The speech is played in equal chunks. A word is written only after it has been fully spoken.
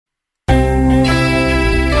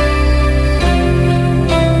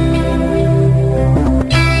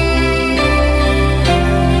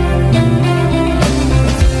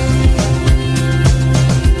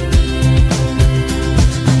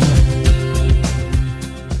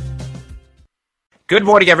Good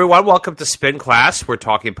morning, everyone. Welcome to Spin Class. We're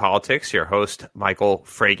talking politics. Your host, Michael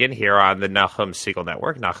Fragin, here on the Nachum Segal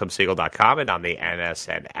Network, NachumSegal.com, and on the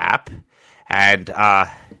NSN app. And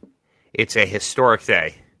it's a historic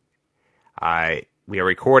day. We are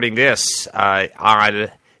recording this on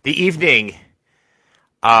the evening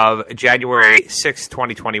of January 6,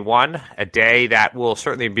 2021, a day that will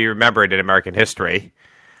certainly be remembered in American history.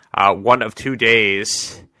 One of 2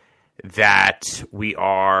 days that we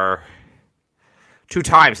are two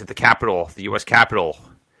times at the Capitol, the U.S. Capitol.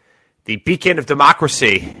 The beacon of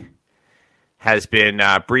democracy has been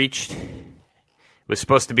breached. It was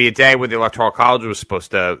supposed to be a day when the Electoral College was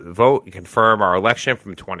supposed to vote and confirm our election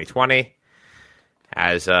from 2020.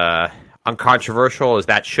 As uncontroversial as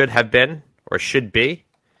that should have been, or should be,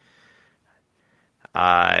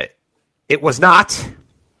 it was not.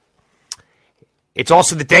 It's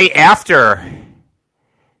also the day after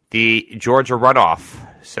the Georgia runoff.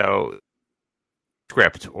 So,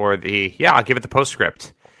 script, or I'll give it the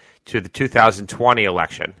postscript to the 2020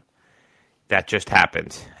 election that just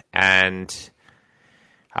happened. And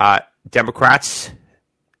Democrats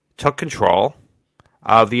took control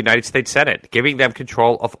of the United States Senate, giving them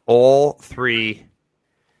control of all three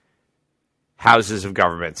houses of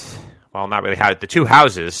government. Well, not really the two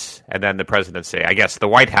houses, and then the presidency. I guess the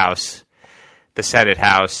White House, the Senate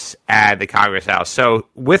House, and the Congress House. So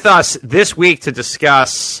with us this week to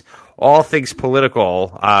discuss all things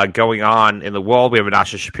political going on in the world, we have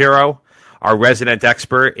Menashe Shapiro, our resident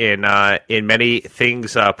expert in many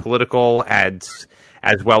things political, and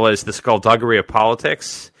as well as the skullduggery of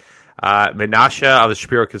politics. Menashe of the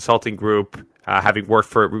Shapiro Consulting Group, having worked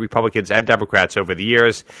for Republicans and Democrats over the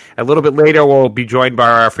years. A little bit later, we'll be joined by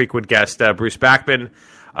our frequent guest, Bruce Backman,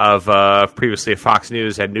 of previously Fox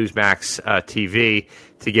News and Newsmax TV,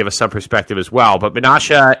 to give us some perspective as well. But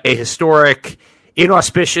Menashe, a historic,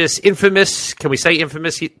 inauspicious, infamous, can we say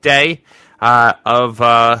infamous day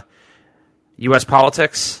of U.S.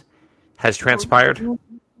 politics has transpired?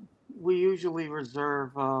 We usually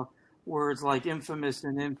reserve words like infamous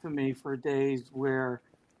and infamy for days where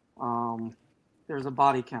there's a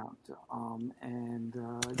body count.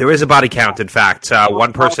 There is a body count, in fact.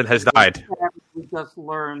 One person has died. We just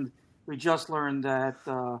learned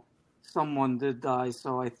that someone did die,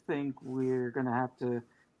 so I think we're going to have to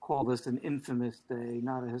call this an infamous day,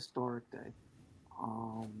 not a historic day.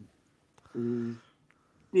 The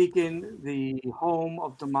beacon, the home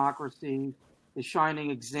of democracy, the shining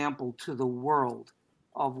example to the world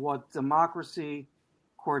of what democracy,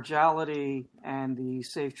 cordiality, and the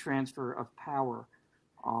safe transfer of power,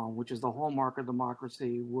 which is the hallmark of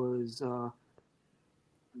democracy, was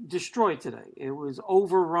destroyed today. It was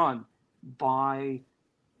overrun by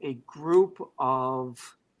a group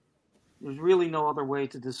of, there's really no other way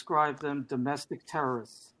to describe them, domestic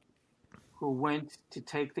terrorists who went to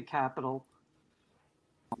take the Capitol,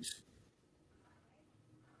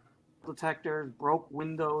 detectors, broke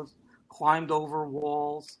windows, climbed over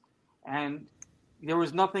walls, and there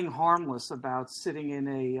was nothing harmless about sitting in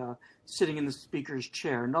the speaker's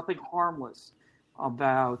chair. Nothing harmless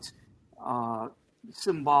about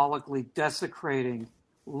symbolically desecrating,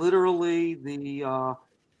 literally the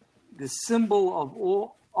symbol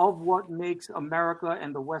of what makes America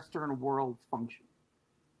and the Western world function.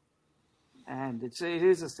 And it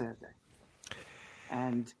is a sad day.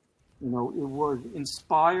 And it was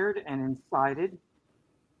inspired and incited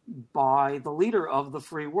by the leader of the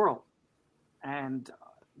free world. And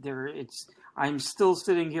I'm still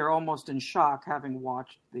sitting here almost in shock, having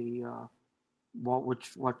watched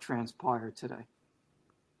what transpired today.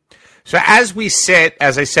 So as we sit,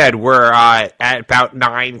 as I said, we're at about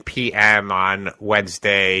 9 p.m. on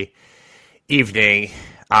Wednesday evening.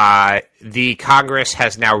 The Congress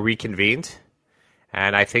has now reconvened,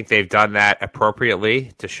 and I think they've done that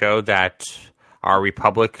appropriately to show that our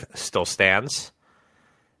republic still stands,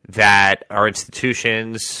 that our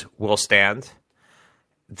institutions will stand,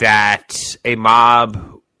 that a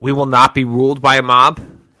mob, we will not be ruled by a mob.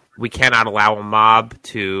 We cannot allow a mob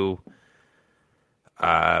to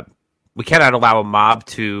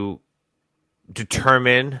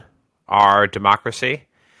determine our democracy.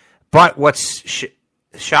 But what's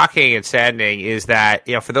shocking and saddening is that,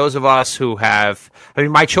 for those of us who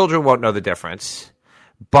my children won't know the difference,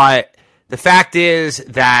 but the fact is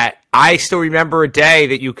that I still remember a day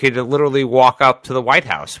that you could literally walk up to the White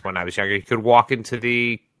House when I was younger. You could walk into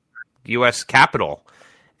the U.S. Capitol.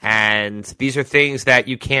 And these are things that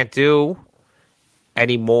you can't do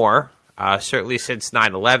anymore. Certainly since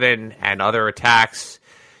 9/11 and other attacks,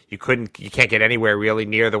 you can't get anywhere really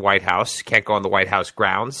near the White House. You can't go on the White House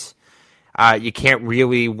grounds. You can't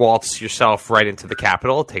really waltz yourself right into the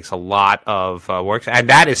Capitol. It takes a lot of work, and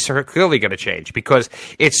that is clearly going to change because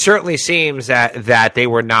it certainly seems that they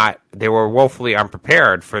were woefully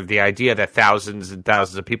unprepared for the idea that thousands and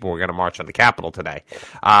thousands of people were going to march on the Capitol today,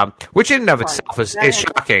 which in and of itself is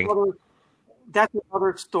shocking. That's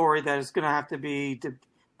another story that is going to have to be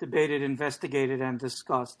debated, investigated, and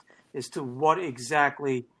discussed as to what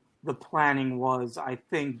exactly the planning was. I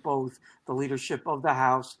think both the leadership of the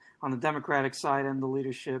House on the Democratic side and the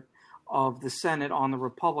leadership of the Senate on the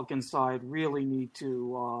Republican side really need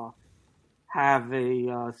to have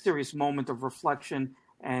a serious moment of reflection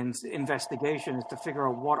and investigation as to figure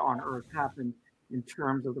out what on earth happened in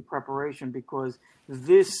terms of the preparation, because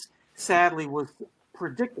this sadly was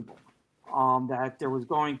predictable, that there was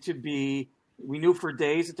going to be, we knew for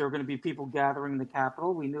days that there were going to be people gathering in the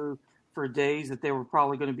Capitol. We knew for days that they were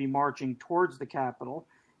probably going to be marching towards the Capitol.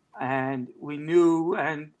 And we knew,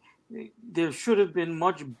 and there should have been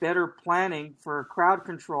much better planning for crowd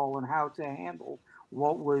control and how to handle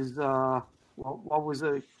what was a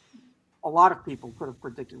lot of people could have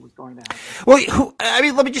predicted was going to happen. Well, I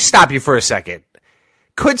mean, let me just stop you for a second.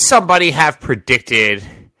 Could somebody have predicted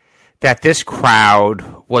that this crowd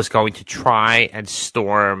was going to try and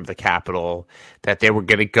storm the Capitol, that they were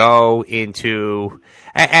going to go into,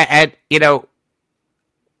 and you know,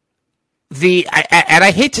 and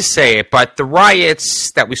I hate to say it, but the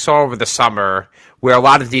riots that we saw over the summer, where a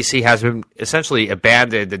lot of D.C. has been essentially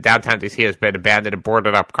abandoned, the downtown D.C. has been abandoned and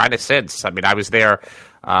boarded up kind of since. I mean, I was there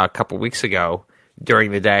a couple weeks ago during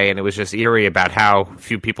the day, and it was just eerie about how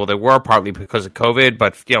few people there were, partly because of COVID,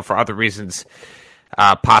 but for other reasons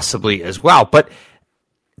possibly as well. But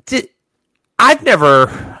I've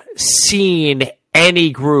never seen any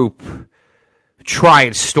group try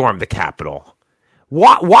and storm the Capitol.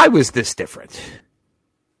 Why was this different?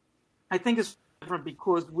 I think it's different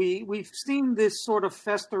because we've seen this sort of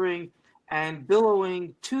festering and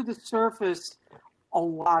billowing to the surface a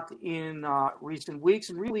lot in recent weeks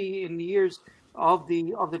and really in the years of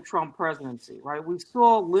the Trump presidency, right? We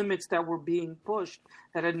saw limits that were being pushed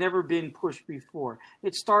that had never been pushed before.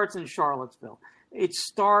 It starts in Charlottesville. It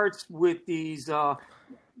starts with these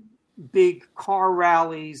big car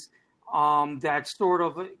rallies that sort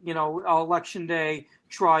of, election day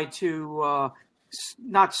try to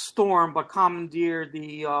not storm, but commandeer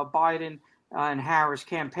the Biden and Harris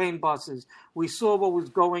campaign buses. We saw what was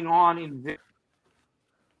going on in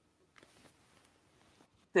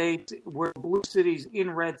states where blue cities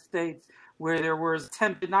in red states where there was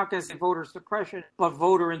attempted, not going to say voter suppression, but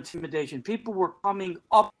voter intimidation. People were coming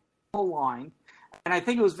up the line. And I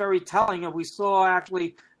think it was very telling. And we saw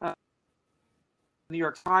actually the New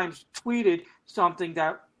York Times tweeted something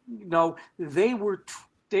that, they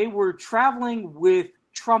were traveling with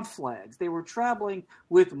Trump flags. They were traveling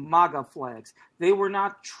with MAGA flags. They were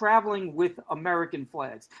not traveling with American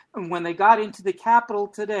flags. And when they got into the Capitol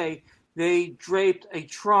today, they draped a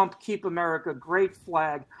Trump Keep America Great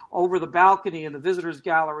flag over the balcony in the visitors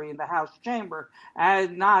gallery in the House chamber,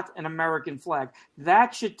 and not an American flag.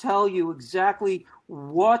 That should tell you exactly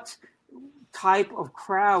what type of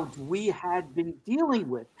crowds we had been dealing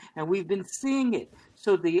with, and we've been seeing it.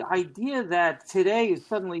 So the idea that today is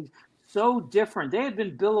suddenly so different, they had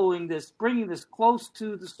been billowing this, bringing this close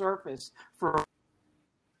to the surface for.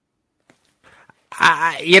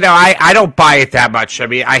 I don't buy it that much. I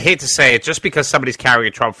mean, I hate to say it, just because somebody's carrying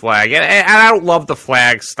a Trump flag, and I don't love the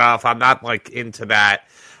flag stuff. I'm not into that.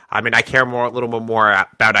 I mean, I care a little bit more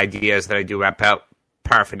about ideas than I do about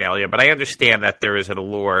paraphernalia. But I understand that there is an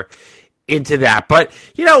allure into that. But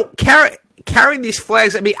carrying these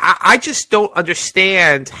flags, I mean, I just don't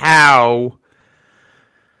understand how.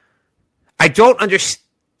 I don't understand.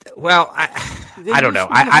 Well, I don't know.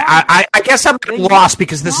 I guess I'm lost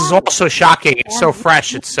because this is all so shocking. It's so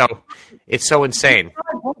fresh. It's so insane.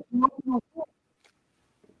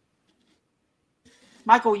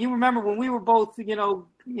 Michael, you remember when we were both, young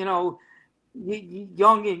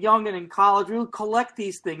and in college, we would collect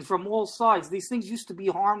these things from all sides. These things used to be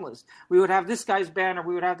harmless. We would have this guy's banner.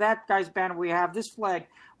 We would have that guy's banner. We have this flag.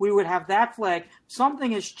 We would have that flag.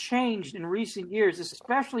 Something has changed in recent years,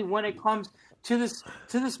 especially when it comes to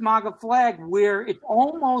this MAGA flag, where it's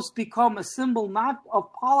almost become a symbol not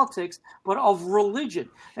of politics, but of religion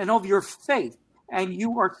and of your faith. And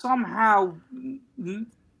you are somehow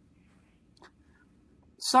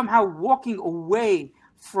walking away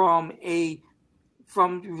from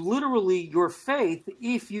literally your faith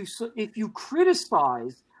if you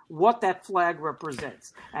criticize what that flag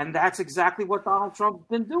represents. And that's exactly what Donald Trump's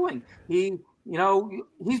been doing. He's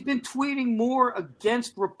been tweeting more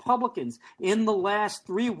against Republicans in the last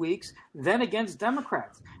 3 weeks than against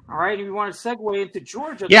Democrats. All right, if you want to segue into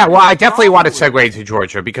Georgia. Yeah, well, I definitely want to segue into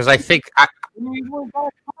Georgia because I think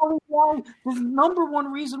the number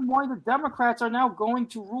one reason why the Democrats are now going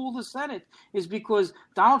to rule the Senate is because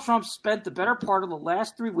Donald Trump spent the better part of the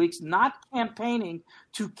last 3 weeks not campaigning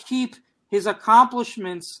to keep his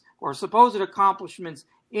accomplishments or supposed accomplishments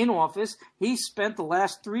in office. He spent the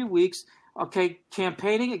last 3 weeks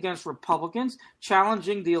campaigning against Republicans,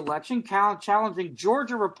 challenging the election, challenging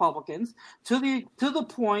Georgia Republicans to the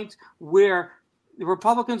point where the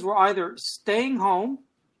Republicans were either staying home,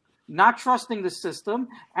 not trusting the system,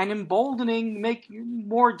 and emboldening, make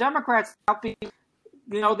more Democrats out. They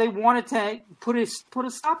wanted to put a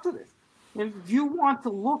stop to this. If you want to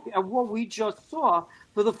look at what we just saw,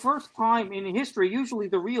 for the first time in history, usually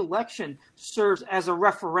the re-election serves as a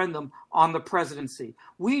referendum on the presidency.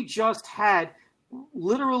 We just had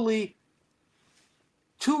literally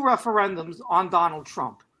 2 referendums on Donald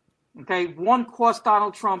Trump. Okay, one cost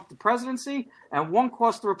Donald Trump the presidency, and one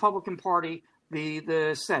cost the Republican Party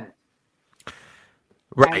the Senate.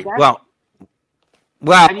 Right.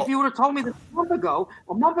 Well, and if you would have told me that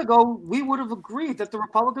a month ago, we would have agreed that the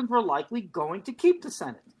Republicans were likely going to keep the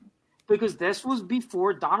Senate, because this was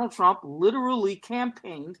before Donald Trump literally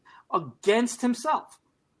campaigned against himself.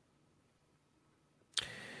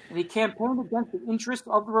 And he campaigned against the interests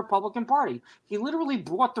of the Republican Party. He literally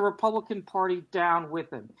brought the Republican Party down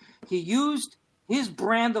with him. He used his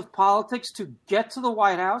brand of politics to get to the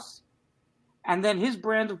White House, and then his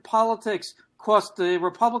brand of politics cost the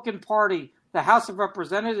Republican Party the House of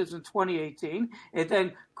Representatives in 2018. It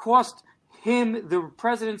then cost him the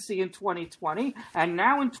presidency in 2020, and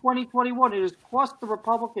now in 2021, it has cost the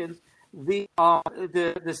Republicans the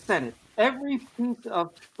Senate. Every piece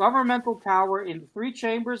of governmental power in 3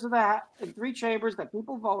 chambers that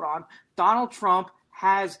people vote on, Donald Trump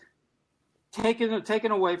has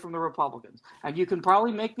taken away from the Republicans. And you can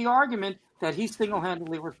probably make the argument that he's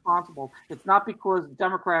single-handedly responsible. It's not because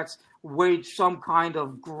Democrats waged some kind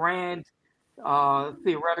of grand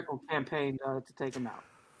theoretical campaign to take him out.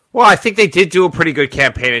 Well, I think they did do a pretty good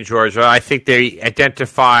campaign in Georgia. I think they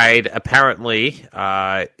identified, apparently,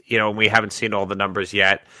 and we haven't seen all the numbers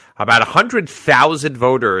yet, about 100,000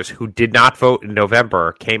 voters who did not vote in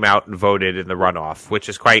November came out and voted in the runoff, which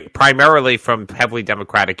is quite primarily from heavily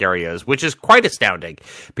Democratic areas, which is quite astounding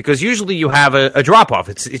because usually you have a drop-off.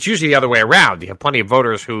 It's usually the other way around. You have plenty of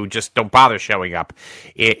voters who just don't bother showing up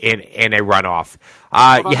in a runoff.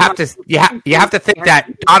 You have to think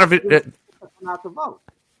that Donovan not to vote.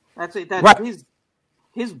 That's it. That's right.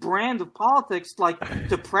 His brand of politics,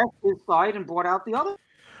 depressed his side and brought out the other.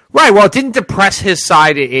 Right. Well, it didn't depress his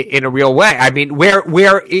side in a real way. I mean, where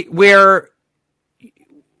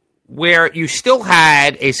you still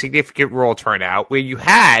had a significant rural turnout, where you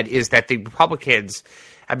had is that the Republicans,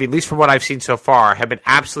 I mean, at least from what I've seen so far, have been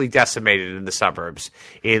absolutely decimated in the suburbs,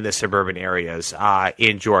 in the suburban areas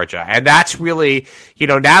in Georgia. And that's really,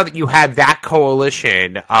 now that you have that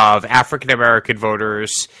coalition of African-American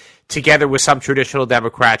voters together with some traditional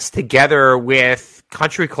Democrats, together with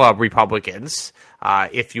country club Republicans,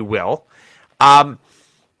 if you will,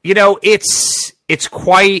 it's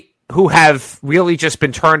quite who have really just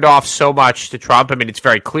been turned off so much to Trump. I mean, it's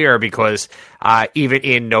very clear because even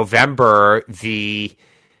in November, the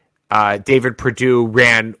David Perdue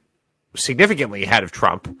ran significantly ahead of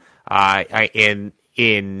Trump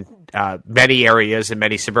in many areas, in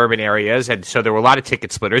many suburban areas, and so there were a lot of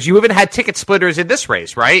ticket splitters. You even had ticket splitters in this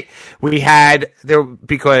race, right? We had there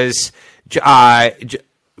because David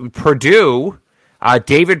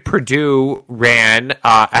Perdue ran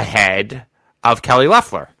ahead of Kelly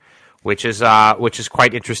Loeffler, which is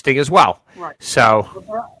quite interesting as well. Right. So.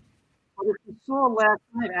 But if you saw last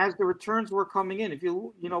night, as the returns were coming in, if we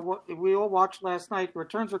all watched last night, the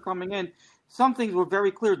returns were coming in. Some things were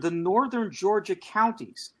very clear. The northern Georgia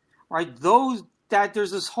counties, right? There's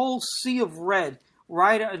this whole sea of red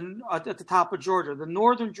right at the top of Georgia. The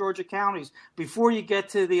northern Georgia counties, before you get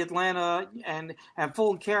to the Atlanta and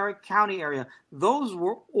Fulton County area, those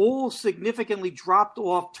were all significantly dropped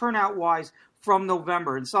off turnout-wise from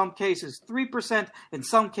November. In some cases, 3%. In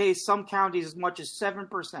some counties as much as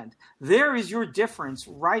 7%. There is your difference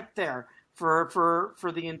right there for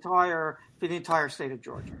the entire state of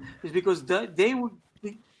Georgia. Is because they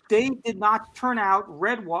did not turn out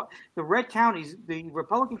the red counties, the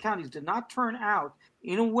Republican counties did not turn out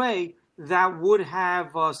in a way that would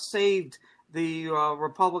have saved the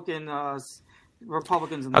Republicans.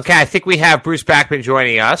 Okay, I think we have Bruce Backman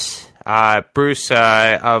joining us. Bruce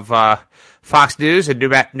of Fox News and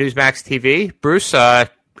Newsmax TV. Bruce, are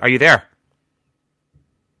you there?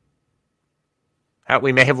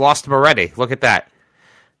 We may have lost him already. Look at that.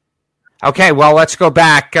 Okay, well, let's go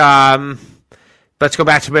back. Let's go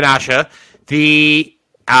back to Menashe.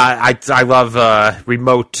 I love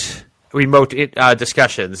remote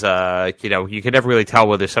discussions. You can never really tell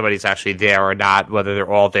whether somebody's actually there or not, whether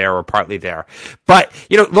they're all there or partly there. But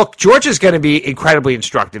look, Georgia's going to be incredibly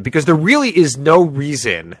instructive because there really is no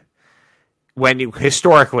reason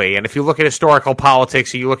historically, and if you look at historical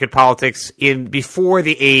politics, or you look at politics in before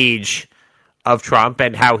the age of Trump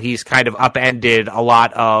and how he's kind of upended a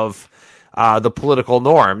lot of the political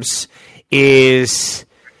norms, is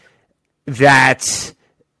that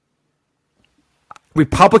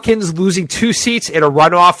Republicans losing 2 seats in a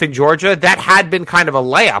runoff in Georgia, that had been kind of a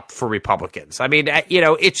layup for Republicans. I mean,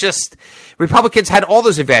 it's just Republicans had all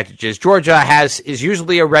those advantages. Georgia is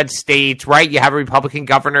usually a red state, right? You have a Republican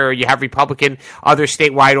governor, you have Republican other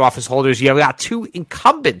statewide office holders. You've got 2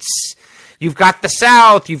 incumbents. You've got the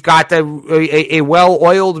South. You've got a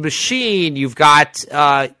well-oiled machine. You've got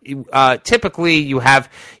typically you have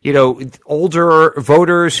older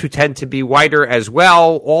voters who tend to be whiter as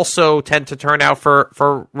well. Also tend to turn out for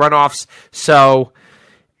runoffs. So,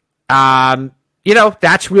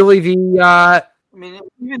 that's really the.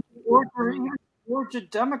 Even Georgia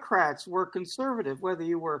Democrats were conservative. Whether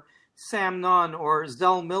you were Sam Nunn or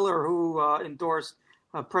Zell Miller, who endorsed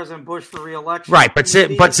President Bush for re-election. Right, but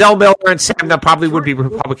Zell Miller and Sam Nunn probably would be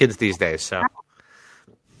Republicans these days, so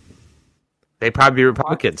they'd probably be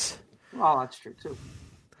Republicans. Well, that's true, too.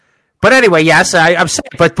 But anyway, yes, I'm saying,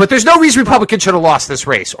 but there's no reason Republicans should have lost this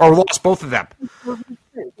race, or lost both of them.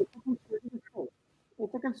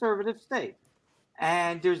 It's a conservative state.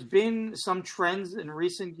 And there's been some trends in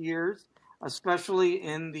recent years, especially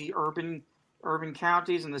in the urban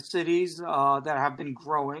counties and the cities that have been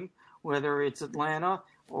growing, whether it's Atlanta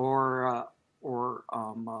or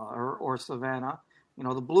Savannah.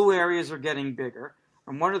 The blue areas are getting bigger.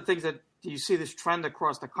 And one of the things that you see this trend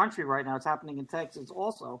across the country right now, it's happening in Texas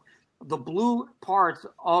also, the blue parts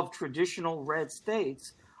of traditional red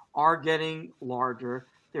states are getting larger.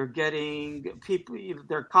 They're getting people,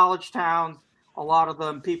 they're college towns, a lot of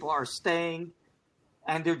them people are staying,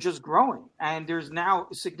 and they're just growing. And there's now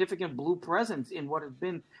a significant blue presence in what has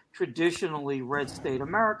been traditionally red state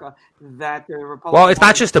America that the Republicans. Well, it's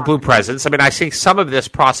not just a blue presence. I mean, I think some of this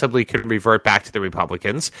possibly could revert back to the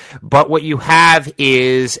Republicans, but what you have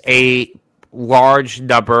is a large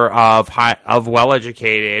number of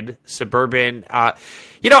well-educated suburban.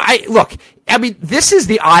 This is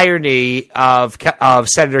the irony of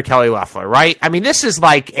Senator Kelly Loeffler, right? I mean, this is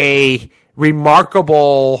like a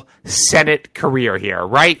remarkable Senate career here,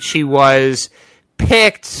 right? She was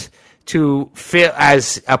picked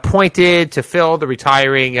appointed to fill the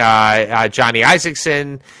retiring Johnny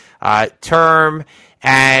Isaacson term,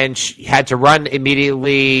 and she had to run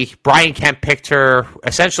immediately. Brian Kemp picked her,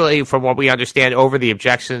 essentially, from what we understand, over the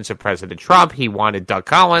objections of President Trump. He wanted Doug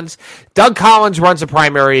Collins. Doug Collins runs a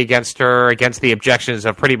primary against her, against the objections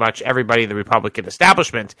of pretty much everybody in the Republican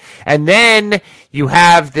establishment. And then you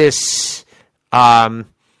have this,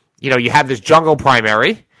 jungle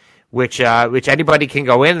primary, which anybody can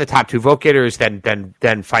go in. The top 2 vote getters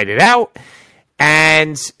then fight it out.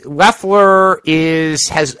 And Loeffler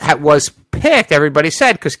was picked, everybody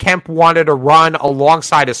said, because Kemp wanted to run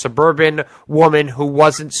alongside a suburban woman who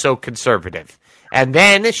wasn't so conservative. And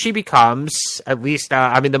then she becomes, at least,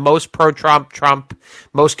 the most pro-Trump,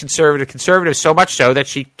 most conservative, so much so that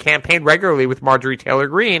she campaigned regularly with Marjorie Taylor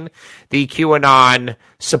Greene, the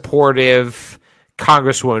QAnon-supportive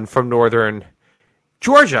congresswoman from northern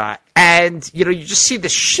Georgia. And, you just see the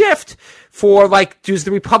shift for, does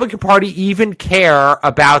the Republican Party even care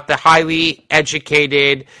about the highly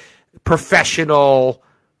educated, professional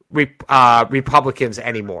Republicans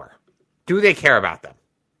anymore? Do they care about them?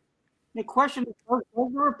 The question is, does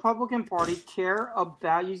the Republican Party care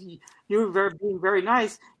about you? You're being very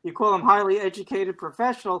nice. You call them highly educated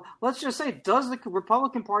professional. Let's just say, does the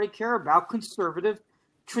Republican Party care about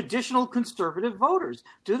traditional conservative voters?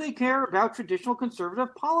 Do they care about traditional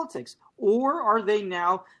conservative politics? Or are they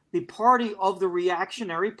now the party of the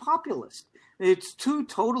reactionary populist? It's 2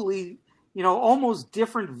 totally, almost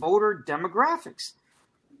different voter demographics.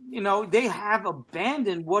 They have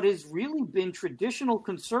abandoned what has really been traditional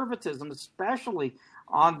conservatism, especially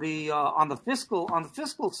on the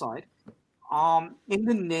fiscal side, in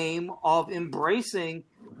the name of embracing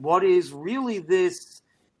what is really this,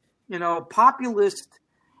 populist.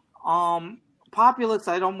 Populist,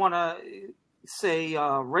 I don't want to say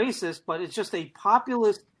racist, but it's just a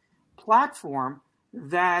populist platform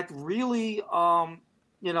that really,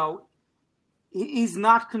 he's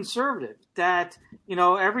not conservative. That,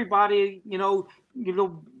 everybody,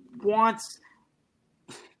 wants,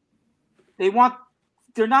 they want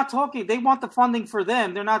they're not talking. They want the funding for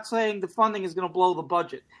them. They're not saying the funding is going to blow the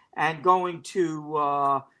budget and going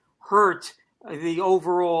to hurt the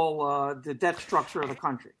overall the debt structure of the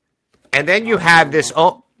country. And then you have this.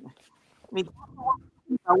 I mean,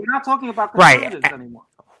 we're not talking about conservatives anymore.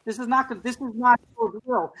 This is not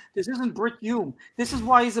real. This isn't Brit Hume. This is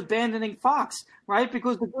why he's abandoning Fox, right?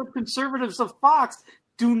 Because the good conservatives of Fox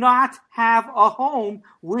do not have a home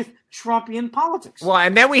with Trumpian politics. Well,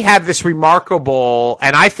 and then we have this remarkable,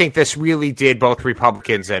 and I think this really did both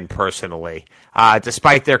Republicans and personally,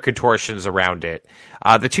 despite their contortions around it,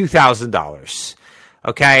 the $2,000.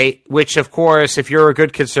 Okay, which, of course, if you're a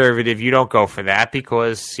good conservative, you don't go for that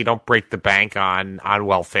because you don't break the bank on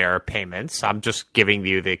welfare payments. I'm just giving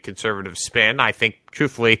you the conservative spin. I think,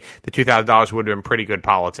 truthfully, the $2,000 would have been pretty good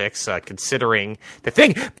politics, considering the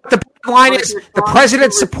thing. The bottom line is the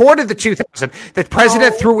president supported the $2,000. The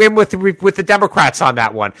president threw in with the Democrats on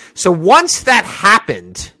that one. So once that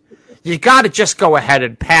happened, you got to just go ahead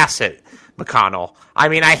and pass it, McConnell. I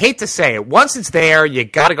mean, I hate to say it. Once it's there, you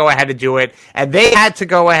got to go ahead and do it. And they had to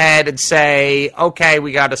go ahead and say, okay,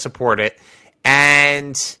 we got to support it.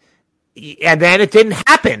 And then it didn't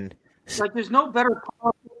happen. Like there's no better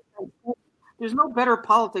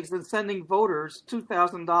politics than sending voters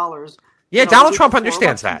 $2,000. Yeah, Donald Trump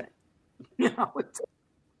understands that. Yes.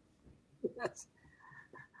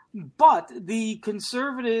 But the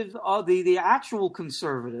conservatives, the actual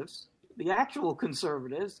conservatives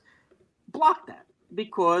blocked that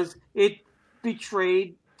because it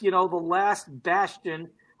betrayed, the last bastion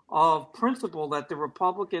of principle that the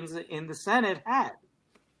Republicans in the Senate had.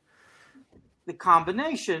 The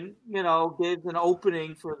combination, gives an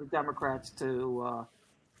opening for the Democrats to,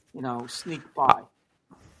 sneak by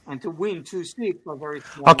and to win 2 seats by very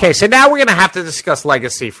small. Okay, so now we're going to have to discuss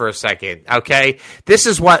legacy for a second. Okay, this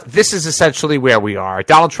is essentially where we are.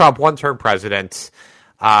 Donald Trump, one-term president.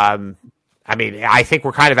 I think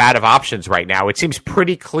we're kind of out of options right now. It seems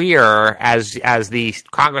pretty clear as the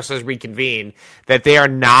Congress has reconvened that they are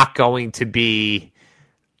not going to be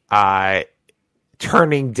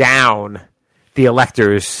turning down the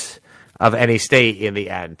electors of any state in the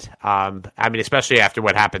end. Especially after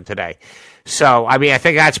what happened today. So, I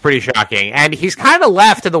think that's pretty shocking. And he's kind of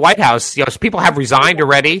left in the White House. People have resigned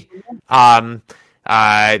already.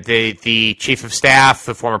 The chief of staff,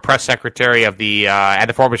 the former press secretary and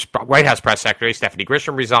the former White House press secretary, Stephanie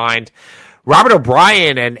Grisham, resigned. Robert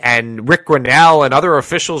O'Brien and Rick Grenell and other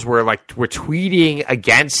officials were tweeting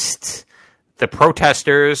against the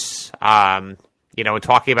protesters, and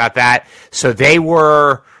talking about that. So they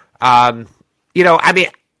were, we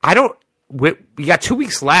got 2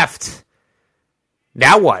 weeks left.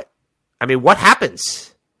 Now what? What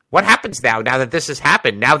happens? What happens now that this has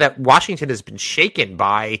happened, now that Washington has been shaken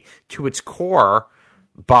to its core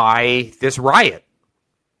by this riot?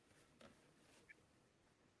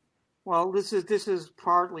 Well, this is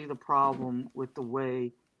partly the problem with the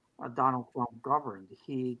way Donald Trump governed.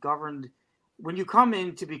 He governed, when you come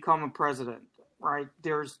in to become a president, right,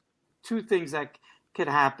 there's 2 things that could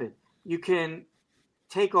happen. You can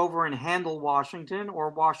take over and handle Washington, or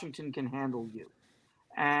Washington can handle you.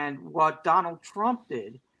 And what Donald Trump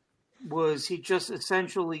did was he just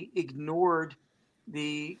essentially ignored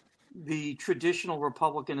the traditional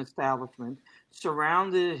Republican establishment,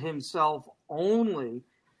 surrounded himself only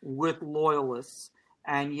with loyalists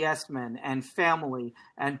and yes men and family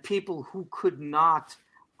and people who could not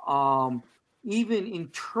even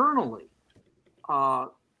internally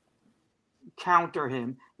counter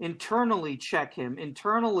him, internally check him,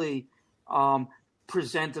 internally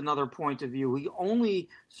present another point of view. He only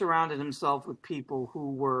surrounded himself with people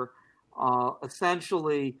who were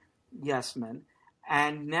essentially yes men.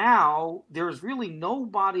 And now there's really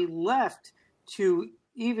nobody left to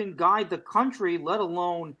even guide the country, let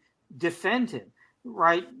alone defend him,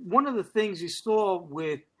 right? One of the things you saw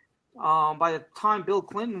with, by the time Bill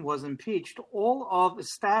Clinton was impeached, all of the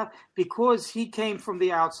staff, because he came from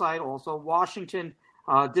the outside also, Washington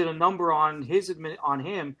did a number on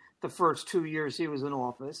him the first 2 years he was in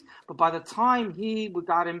office. But by the time he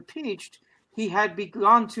got impeached, he had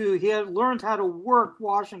learned how to work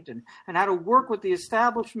Washington and how to work with the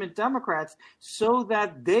establishment Democrats so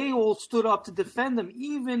that they all stood up to defend him,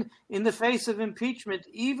 even in the face of impeachment,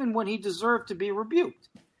 even when he deserved to be rebuked.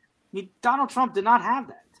 Donald Trump did not have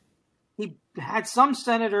that. He had some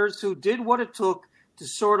senators who did what it took to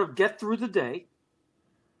sort of get through the day.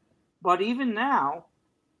 But even now,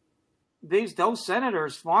 those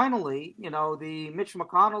senators finally, the Mitch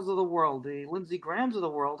McConnells of the world, the Lindsey Grahams of the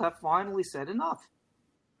world have finally said enough.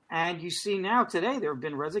 And you see now today there have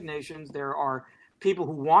been resignations. There are people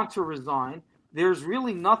who want to resign. There's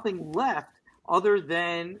really nothing left other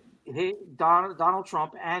than Donald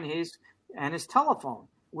Trump and his telephone,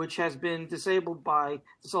 which has been disabled by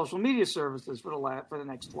the social media services for the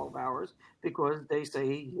next 12 hours because they say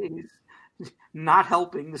he's not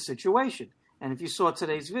helping the situation. And if you saw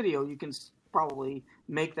today's video, you can probably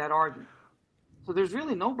make that argument. So there's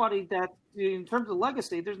really nobody that, in terms of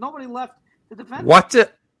legacy, there's nobody left to defend him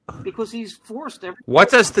because he's forced everything. What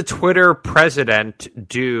does the Twitter president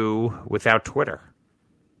do without Twitter?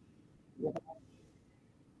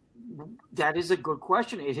 That is a good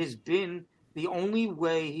question. It has been the only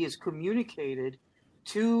way he has communicated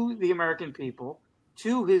to the American people,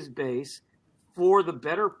 to his base, for the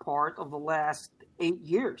better part of the last 8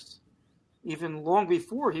 years, even long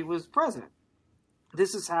before he was president.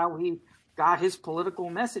 This is how he got his political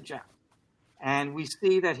message out. And we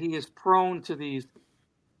see that he is prone to these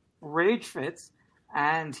rage fits,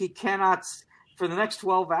 and he cannot, for the next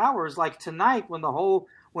 12 hours, like tonight,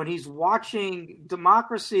 when he's watching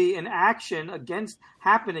democracy in action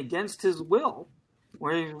happen against his will,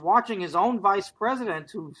 where he's watching his own vice president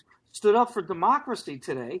who stood up for democracy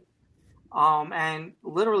today, and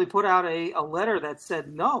literally put out a letter that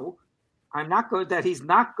said, no, that he's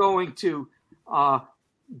not going to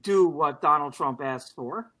do what Donald Trump asked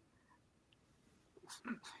for.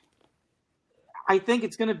 I think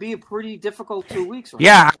it's going to be a pretty difficult 2 weeks.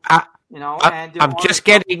 Yeah, there are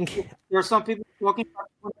some people talking about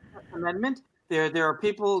the 25th Amendment. There are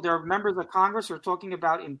members of Congress who are talking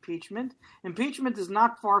about impeachment. Impeachment is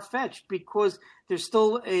not far-fetched because there's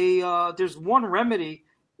still there's one remedy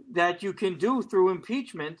that you can do through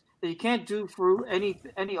impeachment that you can't do through any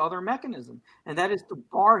other mechanism, and that is to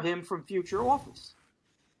bar him from future office.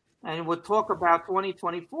 And we'll talk about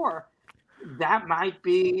 2024.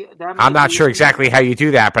 I'm not sure exactly how you do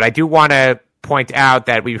that, but I do want to point out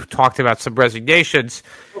that we've talked about some resignations.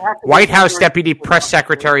 White House Deputy Press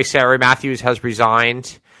Secretary Sarah Matthews has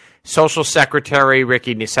resigned. Social Secretary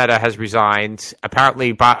Ricky Niceta has resigned.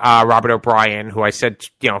 Apparently, Robert O'Brien, who I said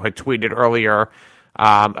had tweeted earlier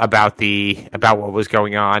about what was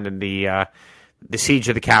going on and the siege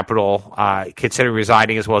of the Capitol, considering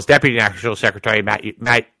resigning, as well as Deputy National Secretary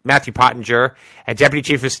Matthew Pottinger and Deputy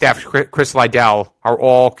Chief of Staff Chris Liddell are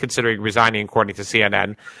all considering resigning, according to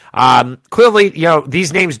CNN. Clearly,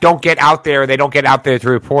 these names don't get out there. They don't get out there to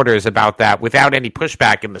reporters about that without any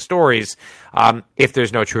pushback in the stories, if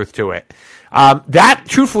there's no truth to it. That,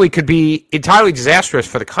 truthfully, could be entirely disastrous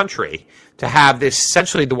for the country to have this,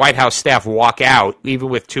 essentially, the White House staff walk out, even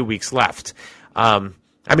with 2 weeks left.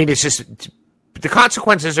 It's just... The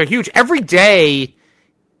consequences are huge. Every day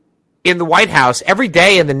in the White House, every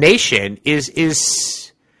day in the nation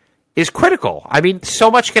is critical. So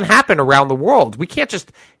much can happen around the world. We can't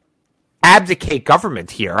just abdicate government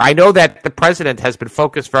here. I know that the president has been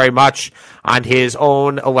focused very much on his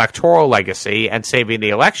own electoral legacy and saving the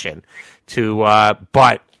election.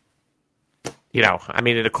 But in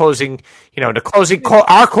the closing,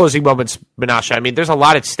 our closing moments, Menashe. There's a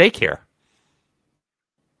lot at stake here.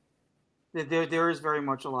 There is very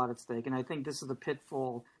much a lot at stake, and I think this is the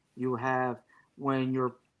pitfall you have when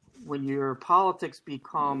your politics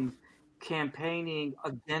become campaigning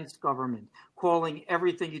against government, calling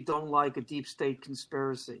everything you don't like a deep state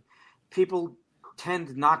conspiracy. People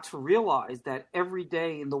tend not to realize that every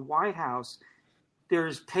day in the White House,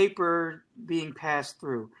 there's paper being passed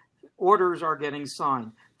through, orders are getting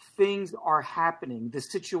signed, things are happening. The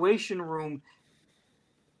Situation Room,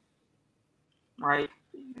 right?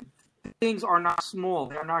 Things are not small.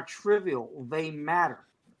 They are not trivial. They matter,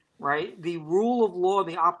 right? The rule of law,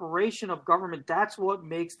 the operation of government, that's what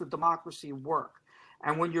makes the democracy work.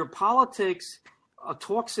 And when your politics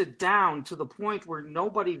talks it down to the point where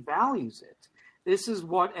nobody values it, this is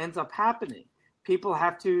what ends up happening. People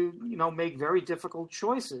have to, make very difficult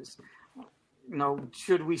choices.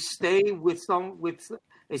 Should we stay with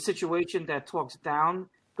a situation that talks down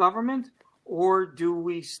government? Or do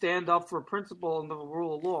we stand up for principle and the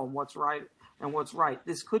rule of law and what's right and what's right?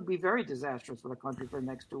 This could be very disastrous for the country for the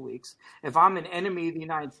next 2 weeks. If I'm an enemy of the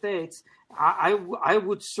United States, I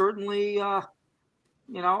would certainly, God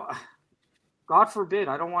forbid,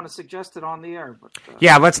 I don't want to suggest it on the air. But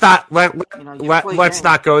let's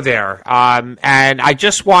not go there. And I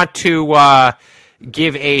just want to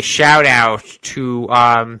give a shout out to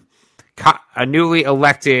a newly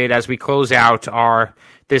elected, as we close out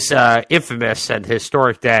this infamous and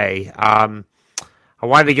historic day. I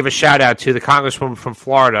wanted to give a shout out to the Congresswoman from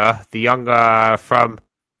Florida, the young from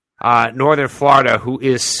northern Florida, who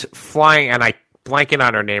is flying, and blanking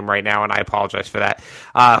on her name right now, and I apologize for that,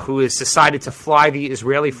 who has decided to fly the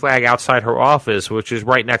Israeli flag outside her office, which is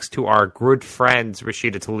right next to our good friend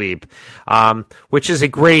Rashida Tlaib, which is a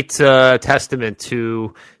great testament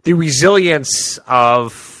to the resilience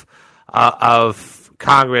of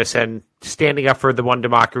Congress and standing up for the one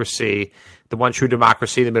democracy, the one true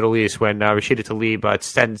democracy in the Middle East, when Rashida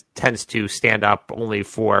Tlaib tends to stand up only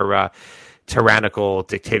for tyrannical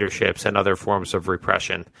dictatorships and other forms of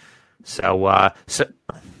repression. I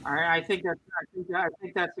think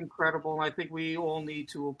that's incredible. I think we all need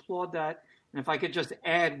to applaud that. And if I could just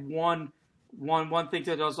add one thing,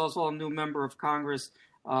 that there's also a new member of Congress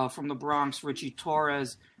from the Bronx, Richie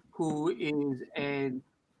Torres, who is an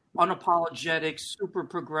unapologetic, super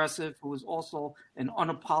progressive, who is also an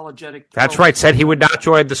unapologetic. That's right. Said he would not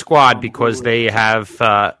join the squad because they have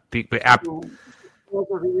Israel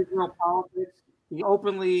politics. He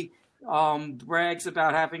openly brags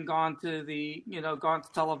about having gone to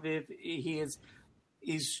Tel Aviv.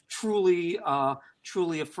 He's truly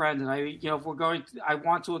a friend. And I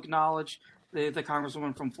want to acknowledge the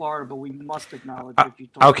Congresswoman from Florida, but we must acknowledge.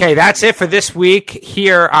 Okay, that's it for this week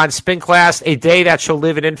here on Spin Class, a day that shall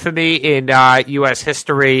live in infamy in U.S.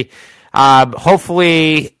 history.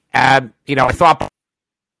 Hopefully, I thought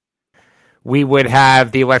we would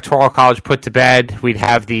have the Electoral College put to bed. We'd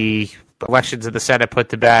have the elections in the Senate put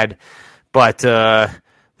to bed. But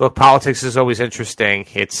look, politics is always interesting.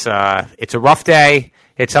 It's a rough day.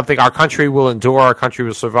 It's something our country will endure. Our country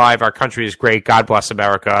will survive. Our country is great. God bless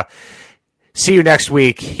America. See you next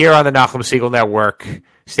week here on the Nachum Segal Network.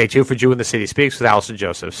 Stay tuned for Jew in the City Speaks with Allison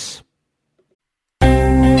Josephs.